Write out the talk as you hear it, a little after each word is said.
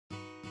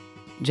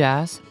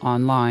Jazz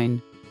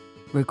Online.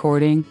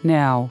 Recording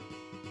now.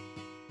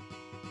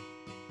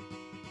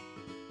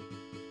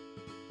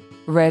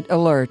 Red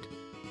alert.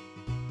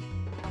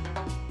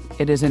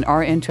 It is in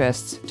our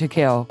interests to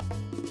kill.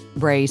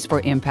 Brace for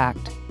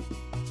impact.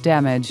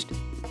 Damaged.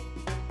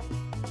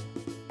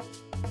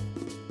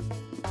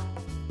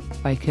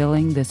 By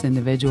killing this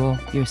individual,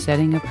 you're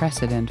setting a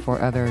precedent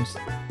for others.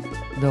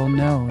 They'll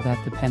know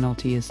that the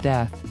penalty is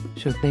death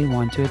should they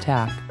want to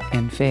attack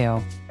and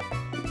fail.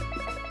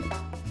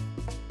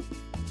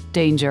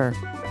 Danger.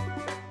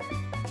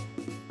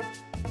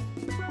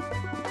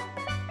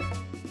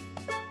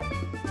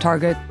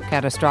 Target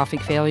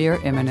catastrophic failure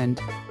imminent.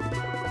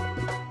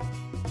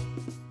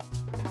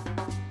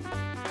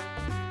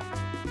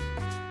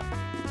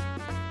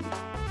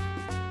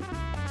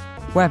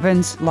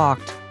 Weapons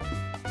locked.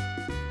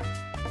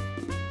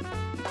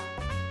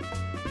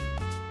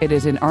 It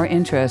is in our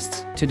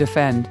interests to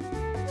defend.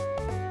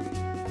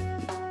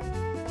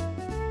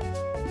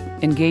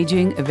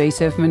 Engaging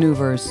evasive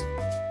maneuvers.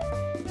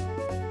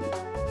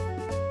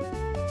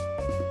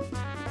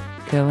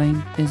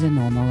 Killing is a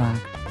normal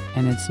act,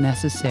 and it's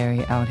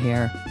necessary out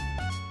here.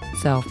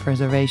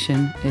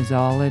 Self-preservation is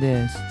all it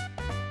is,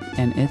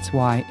 and it's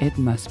why it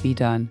must be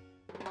done.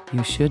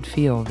 You should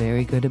feel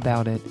very good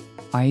about it.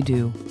 I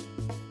do.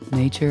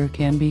 Nature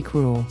can be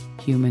cruel,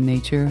 human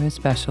nature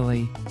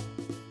especially.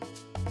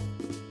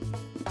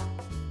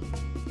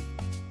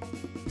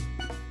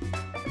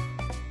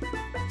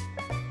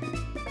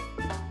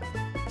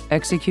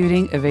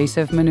 Executing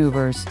evasive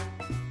maneuvers.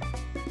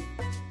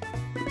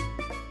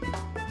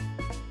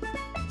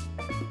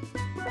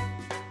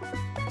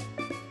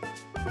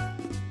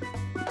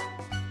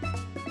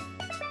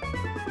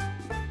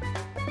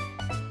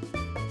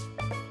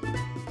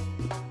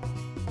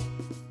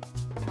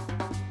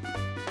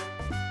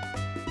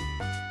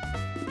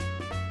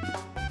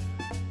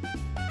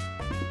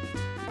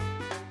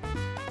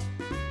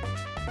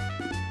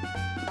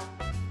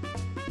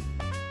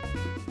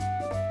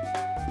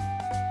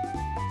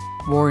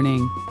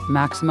 Warning: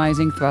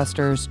 maximizing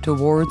thrusters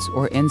towards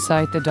or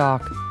inside the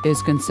dock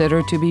is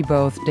considered to be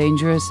both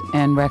dangerous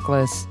and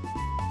reckless.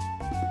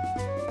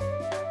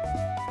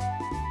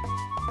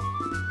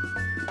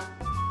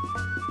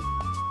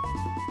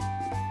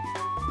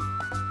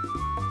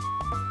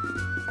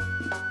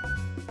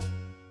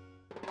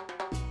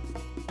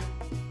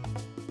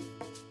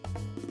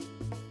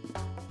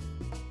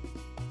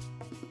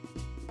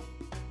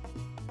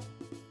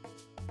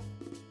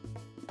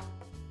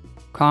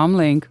 Com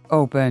link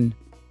open.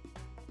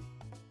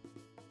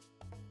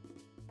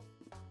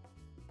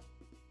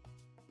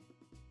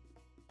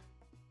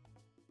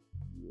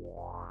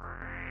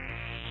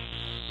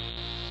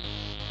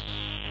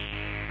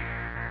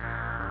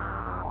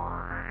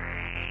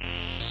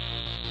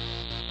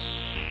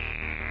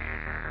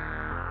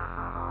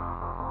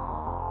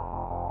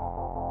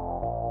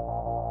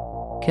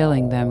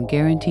 Killing them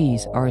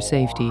guarantees our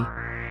safety.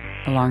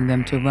 Allowing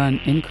them to run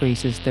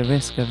increases the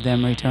risk of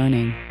them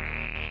returning.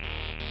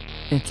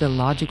 It's a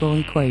logical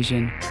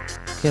equation.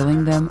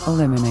 Killing them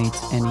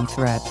eliminates any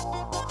threat.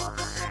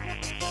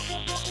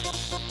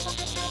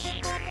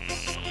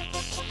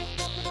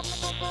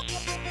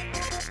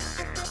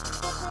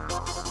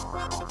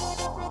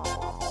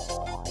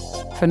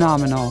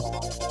 Phenomenal.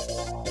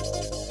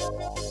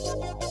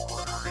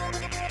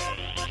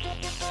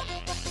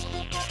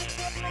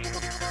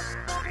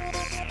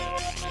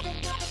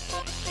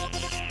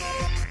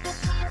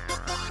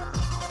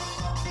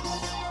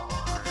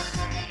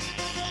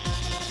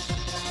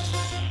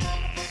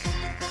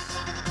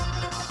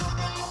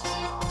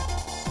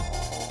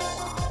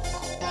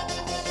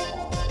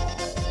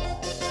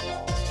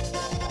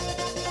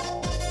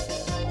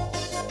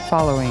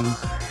 Following.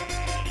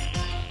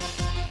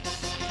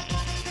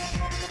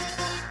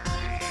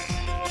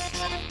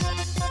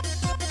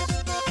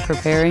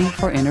 Preparing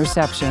for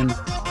interception.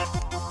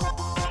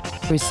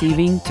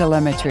 Receiving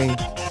telemetry.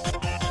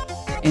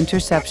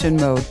 Interception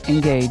mode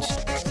engaged.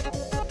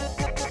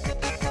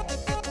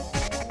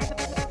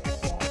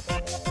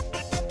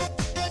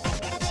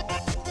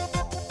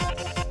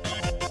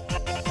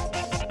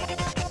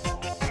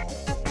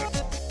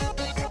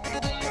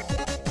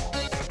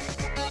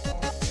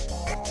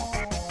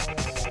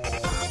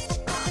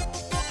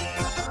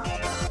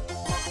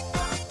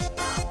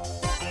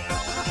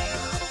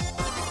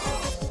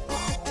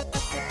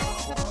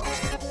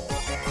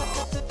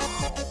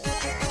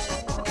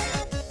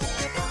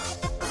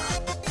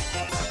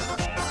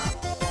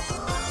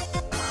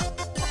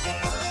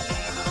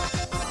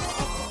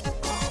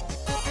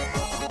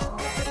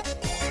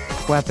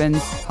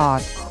 Weapons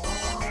hot.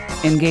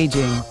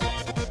 Engaging.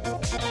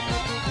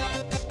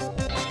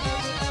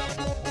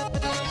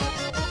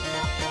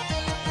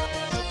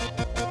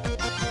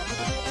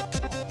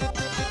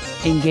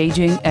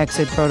 Engaging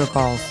exit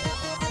protocols.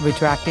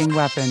 Retracting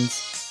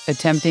weapons.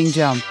 Attempting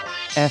jump.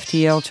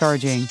 FTL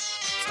charging.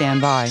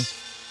 Stand by.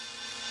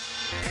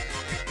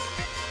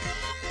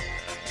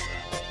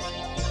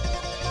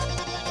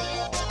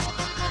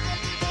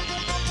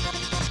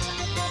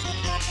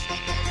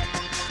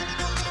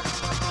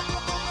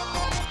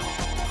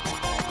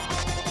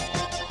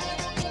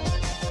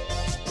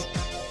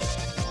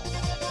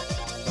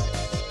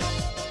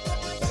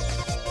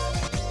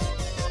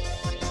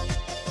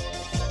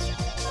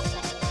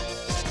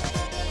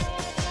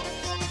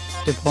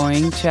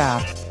 Deploying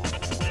chaff.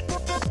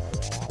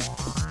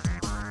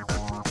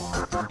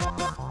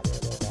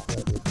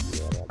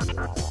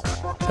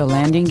 The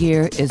landing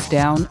gear is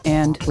down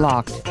and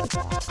locked.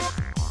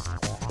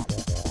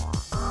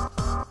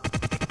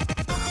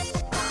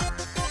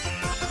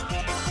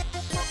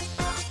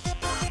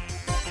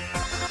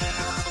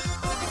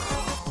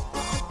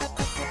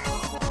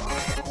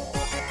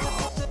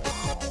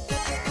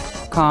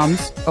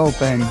 Comms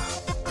open.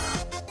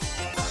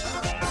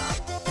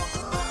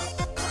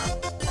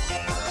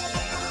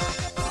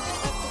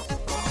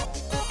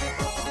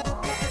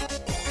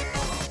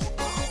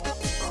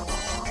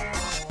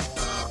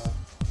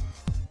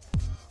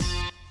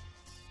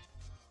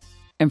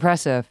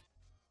 Impressive.